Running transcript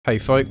Hey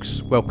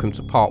folks, welcome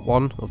to part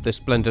 1 of this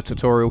Blender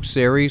tutorial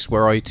series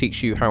where I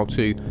teach you how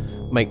to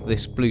make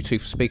this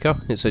Bluetooth speaker.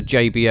 It's a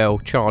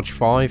JBL Charge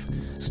 5.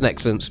 It's an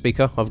excellent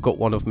speaker. I've got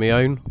one of my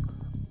own.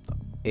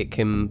 It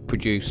can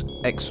produce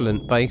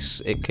excellent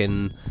bass. It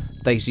can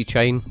daisy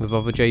chain with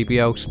other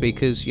JBL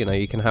speakers. You know,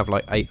 you can have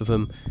like 8 of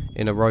them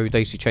in a row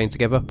daisy chain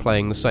together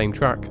playing the same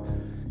track.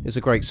 It's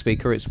a great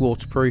speaker. It's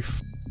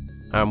waterproof.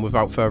 And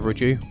without further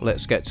ado,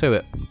 let's get to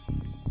it.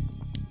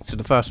 So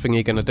the first thing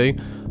you're going to do,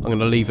 I'm going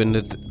to leave a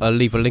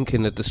link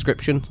in the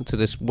description to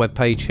this web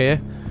page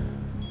here.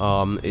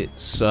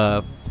 It's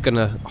going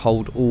to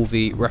hold all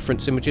the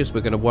reference images we're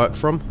going to work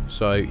from.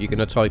 So you're going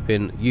to type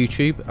in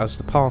YouTube as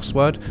the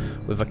password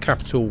with a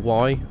capital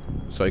Y.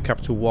 So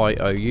capital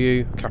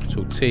Y-O-U,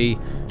 capital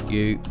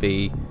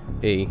T-U-B-E.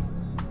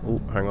 Oh,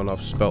 hang on,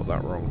 I've spelt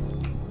that wrong.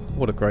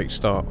 What a great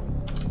start.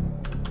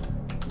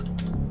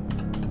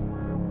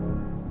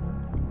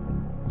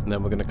 And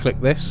then we're going to click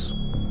this.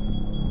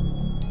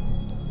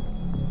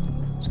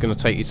 It's going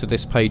to take you to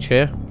this page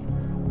here.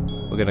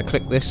 We're going to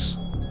click this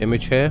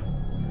image here.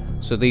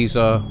 So these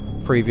are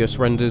previous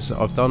renders that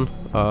I've done,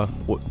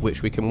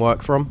 which we can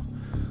work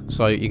from.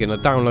 So you're going to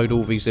download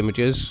all these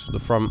images, the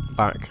front,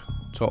 back,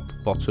 top,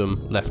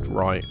 bottom, left,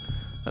 right,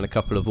 and a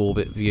couple of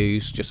orbit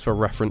views just for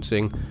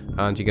referencing.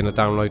 And you're going to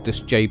download this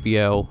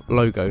JBL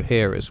logo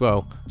here as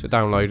well. To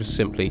download,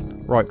 simply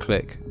right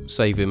click,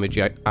 save image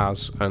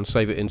as, and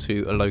save it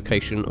into a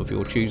location of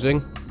your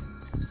choosing.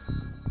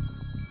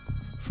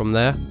 From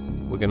there,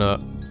 we're going to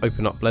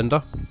open up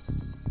Blender.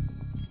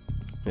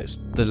 Let's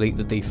delete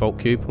the default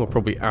cube. We'll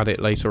probably add it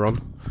later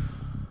on.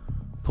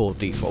 Poor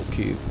default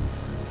cube.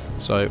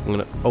 So I'm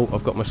going to... Oh,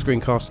 I've got my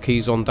screencast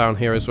keys on down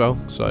here as well.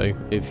 So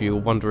if you're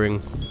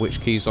wondering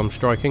which keys I'm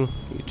striking,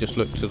 you just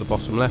look to the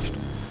bottom left.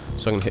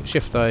 So I'm going to hit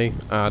Shift A,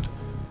 add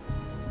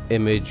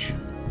image,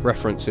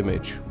 reference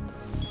image.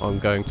 I'm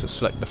going to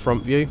select the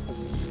front view.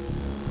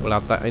 We'll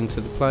add that into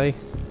the play.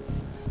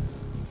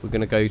 We're going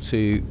to go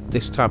to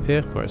this tab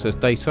here where it says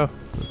data,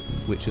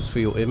 which is for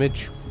your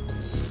image.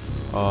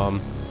 We'll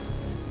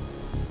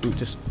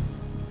just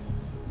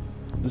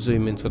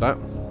zoom into that.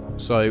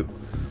 So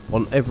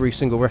on every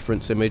single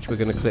reference image we're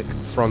going to click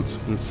front,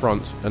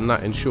 and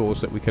that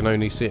ensures that we can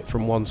only see it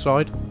from one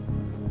side.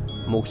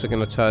 I'm also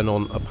going to turn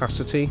on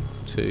opacity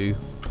to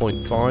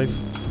 0.5.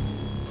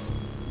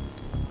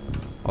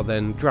 I'll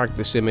then drag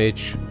this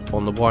image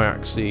on the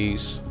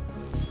y-axis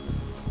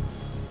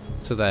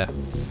to there.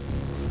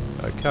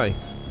 Okay,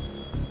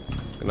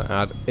 I'm going to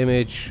add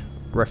image,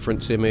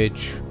 reference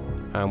image,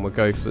 and we'll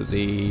go for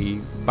the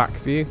back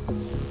view,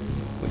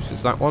 which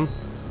is that one.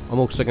 I'm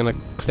also going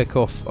to click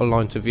off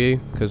align to view,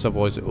 because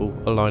otherwise it will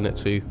align it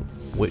to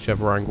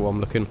whichever angle I'm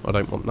looking. I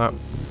don't want that.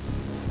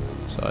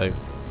 So,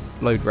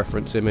 load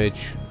reference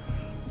image,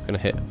 I'm going to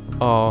hit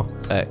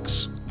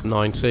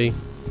RX90,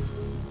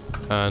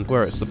 and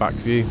where it's the back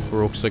view,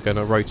 we're also going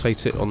to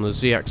rotate it on the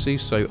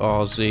Z-axis, so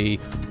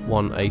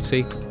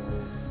RZ180.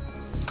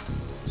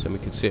 So we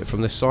can see it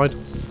from this side.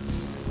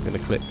 I'm going to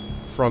click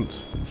front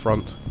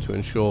to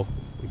ensure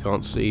we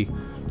can't see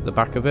the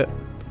back of it.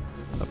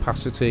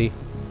 Opacity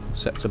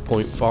set to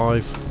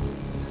 0.5.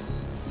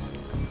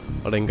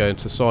 I'll then go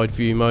into side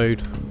view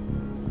mode,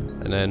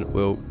 and then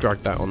we'll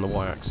drag that on the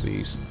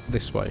y-axis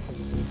this way.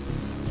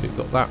 We've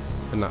got that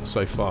and that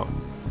so far.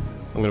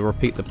 I'm going to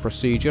repeat the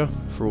procedure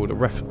for all the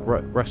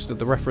rest of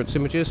the reference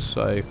images.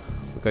 So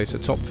we'll go to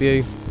top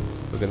view.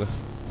 We're going to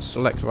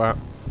select that.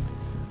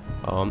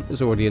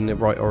 It's already in the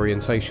right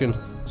orientation,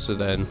 so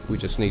then we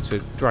just need to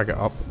drag it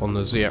up on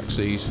the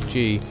z-axis,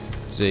 G,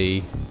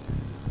 Z,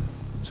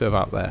 to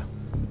about there.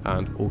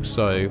 And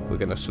also we're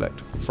going to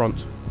select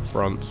front,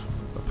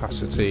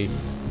 opacity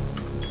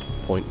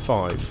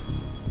 0.5.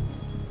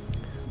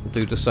 We'll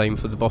do the same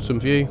for the bottom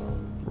view,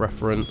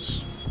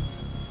 reference,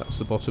 that's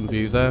the bottom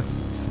view there.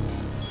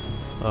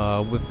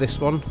 With this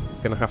one,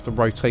 we're going to have to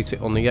rotate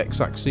it on the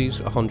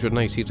x-axis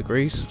 180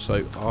 degrees,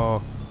 so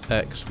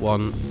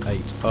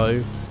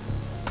RX180.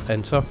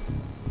 Enter.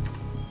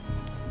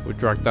 We'll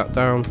drag that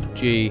down,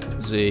 G,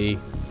 Z,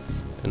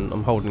 and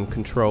I'm holding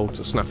control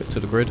to snap it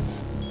to the grid.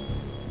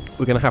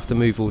 We're going to have to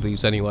move all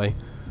these anyway,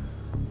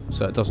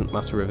 so it doesn't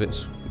matter if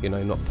it's, you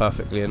know, not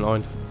perfectly in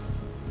line.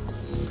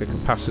 Click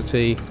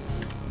opacity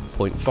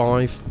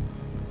 0.5,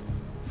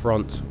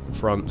 front,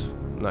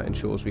 and that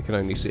ensures we can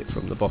only see it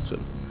from the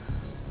bottom.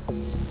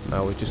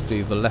 Now we just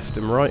do the left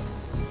and right,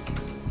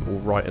 or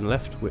right and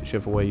left,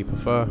 whichever way you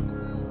prefer.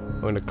 I'm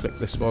going to click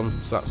this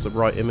one, so that's the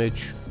right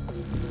image,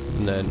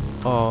 and then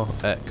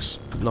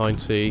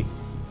RX90,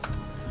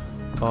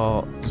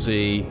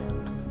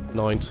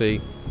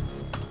 RZ90.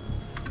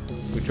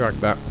 We drag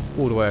that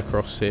all the way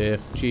across here,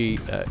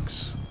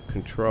 GX,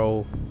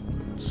 control,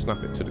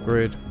 snap it to the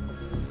grid.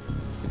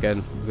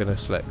 Again, we're going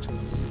to select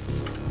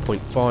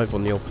 0.5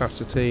 on the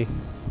opacity,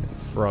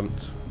 front,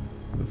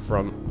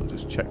 we'll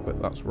just check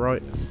that that's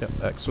right. Yep,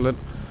 excellent.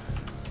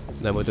 And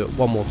then we'll do it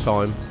one more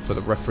time for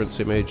the reference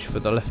image for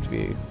the left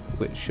view,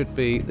 which should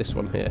be this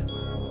one here.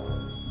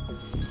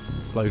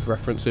 Load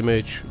reference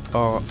image,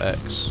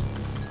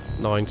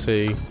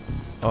 RX90,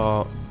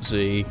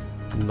 Z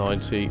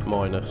 90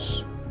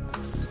 minus,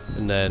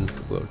 and then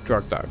we'll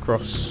drag that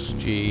across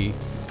G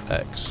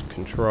X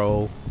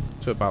control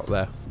to about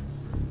there.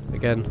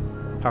 Again,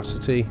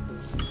 opacity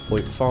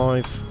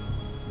 0.5.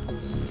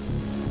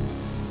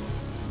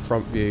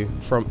 Front view,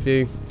 front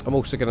view. I'm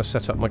also going to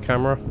set up my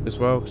camera as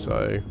well,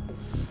 so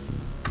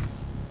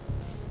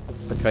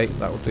okay,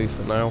 that will do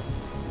for now,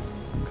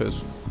 because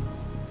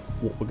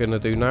what we're going to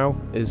do now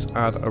is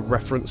add a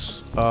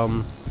reference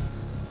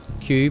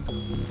cube,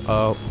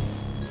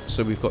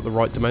 so we've got the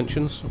right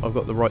dimensions. I've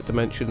got the right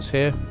dimensions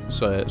here,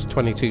 so it's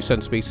 22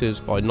 centimeters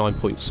by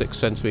 9.6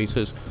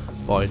 centimeters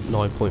by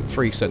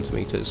 9.3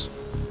 centimeters.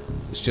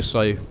 It's just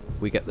so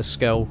we get the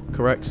scale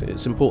correct.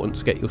 It's important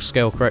to get your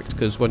scale correct,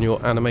 because when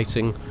you're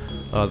animating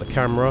the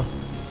camera,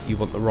 you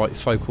want the right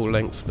focal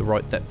length, the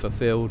right depth of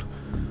field,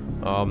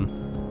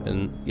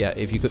 and yeah,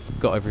 if you've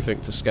got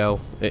everything to scale,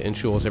 it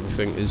ensures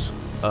everything is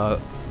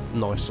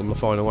nice on the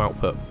final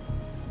output.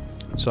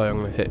 So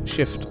I'm going to hit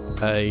Shift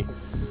A,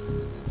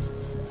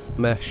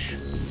 Mesh,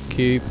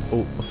 Cube.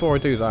 Oh, before I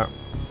do that,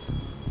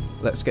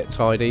 let's get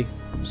tidy.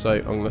 So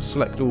I'm going to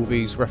select all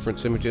these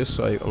reference images.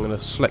 So I'm going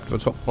to select the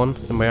top one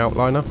in my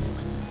outliner,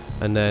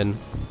 and then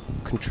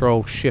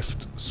Control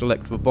Shift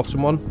select the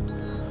bottom one.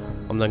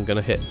 I'm then going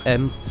to hit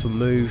M for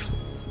move,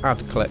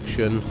 add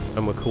collection,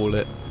 and we'll call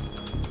it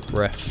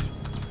ref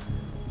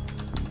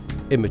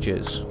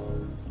images,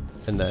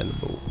 and then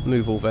we'll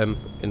move all them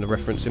in the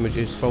reference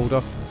images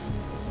folder.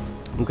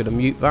 I'm going to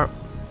mute that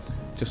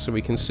just so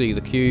we can see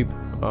the cube.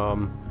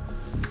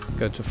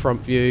 Go to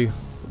front view,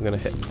 I'm going to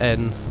hit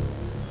N,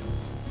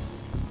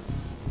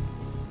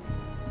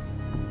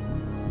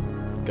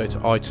 go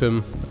to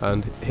item,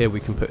 and here we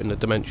can put in the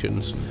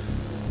dimensions.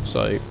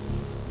 So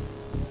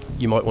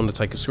you might want to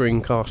take a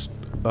screencast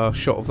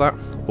shot of that,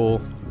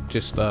 or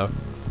just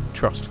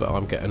trust that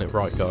I'm getting it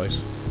right,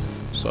 guys.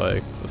 So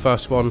the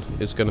first one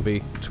is going to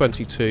be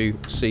 22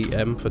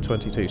 cm for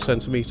 22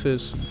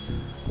 centimeters.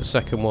 The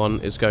second one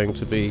is going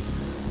to be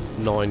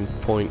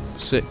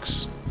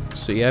 9.6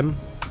 cm,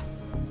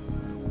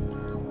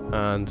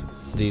 and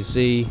the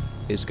Z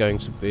is going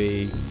to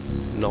be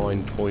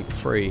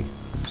 9.3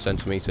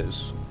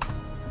 centimeters.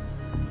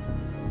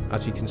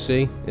 As you can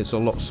see, it's a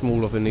lot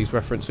smaller than these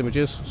reference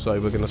images, so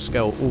we're going to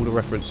scale all the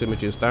reference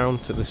images down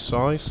to this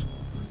size.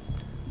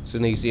 It's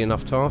an easy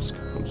enough task.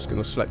 I'm just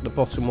going to select the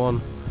bottom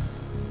one,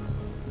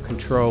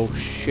 Control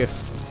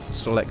Shift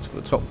select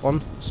the top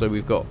one, so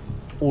we've got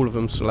all of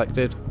them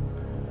selected,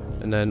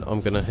 and then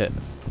I'm going to hit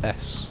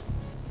S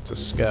to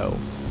scale.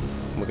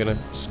 And we're going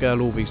to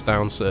scale all these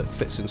down so it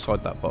fits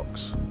inside that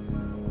box,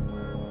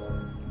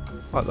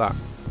 like that.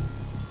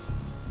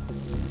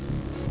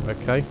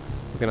 Okay,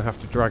 we're going to have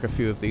to drag a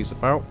few of these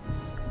about,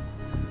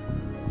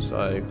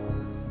 so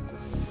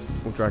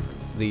we'll drag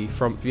the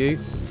front view,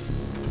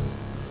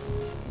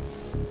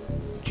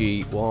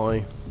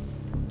 GY,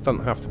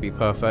 doesn't have to be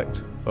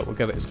perfect, but we'll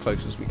get it as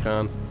close as we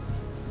can,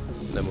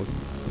 and then we'll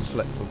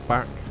select the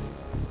back,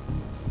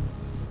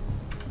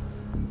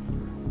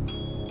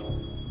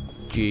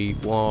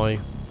 GY,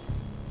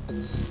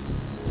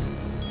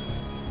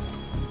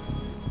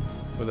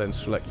 we'll then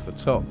select the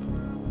top,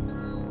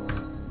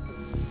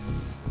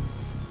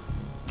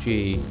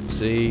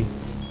 GZ,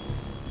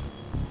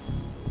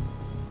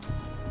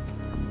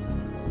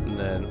 and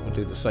then we'll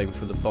do the same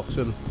for the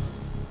bottom,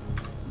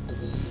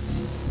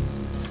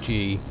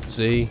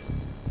 GZ.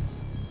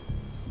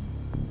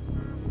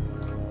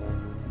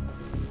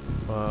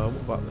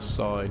 What about the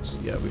sides?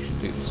 Yeah, we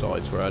should do the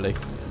sides really.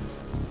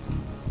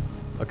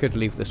 I could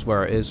leave this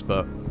where it is,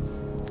 but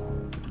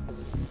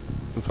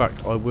in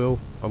fact I will.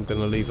 I'm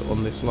going to leave it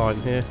on this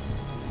line here.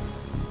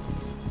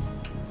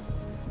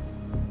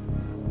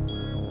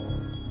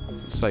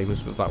 Same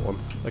as with that one.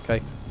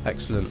 Okay,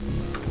 excellent.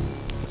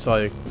 So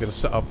I'm going to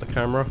set up the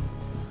camera.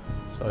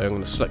 So I'm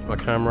going to select my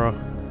camera.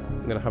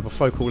 I'm going to have a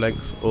focal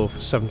length of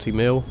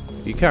 70mm.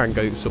 You can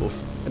go sort of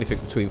anything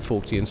between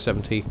 40 and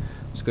 70.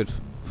 It's good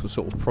for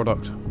sort of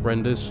product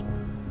renders.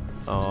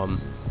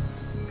 I'm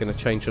going to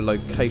change the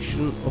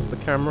location of the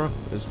camera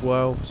as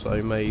well.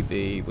 So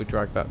maybe we'll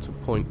drag that to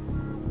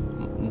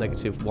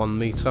 -1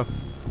 meter.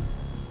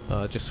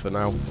 Just for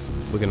now.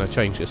 We're going to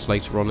change this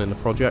later on in the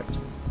project.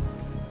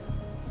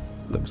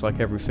 Looks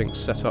like everything's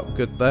set up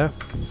good there.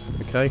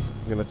 Okay,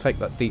 I'm going to take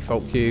that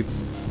default cube.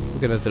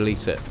 We're going to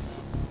delete it.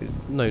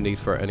 No need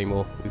for it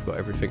anymore. We've got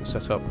everything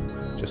set up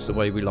just the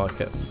way we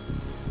like it.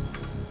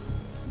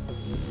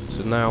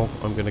 So now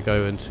I'm going to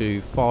go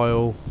into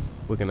File.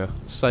 We're going to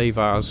save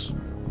as.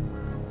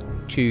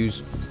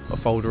 Choose a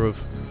folder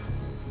of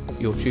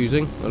your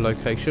choosing, a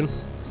location.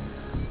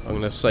 I'm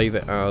going to save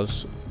it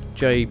as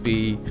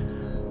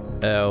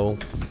JBL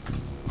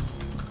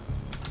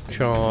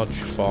Charge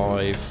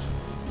 5.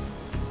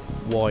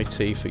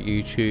 YT for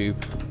YouTube,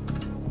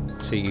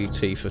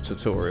 TUT for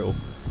tutorial.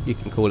 You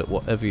can call it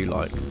whatever you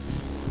like.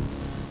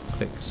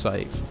 Click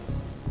save.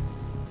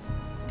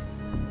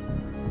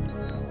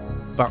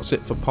 That's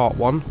it for part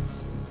 1.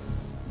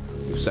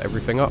 We've set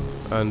everything up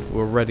and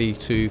we're ready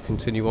to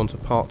continue on to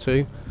part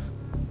 2.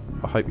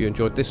 I hope you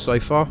enjoyed this so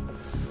far.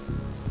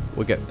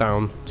 we'll get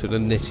down to the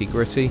nitty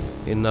gritty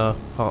in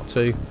part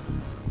 2,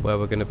 where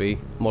we're going to be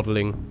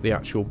modelling the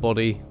actual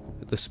body,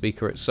 the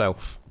speaker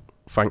itself.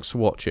 Thanks for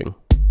watching.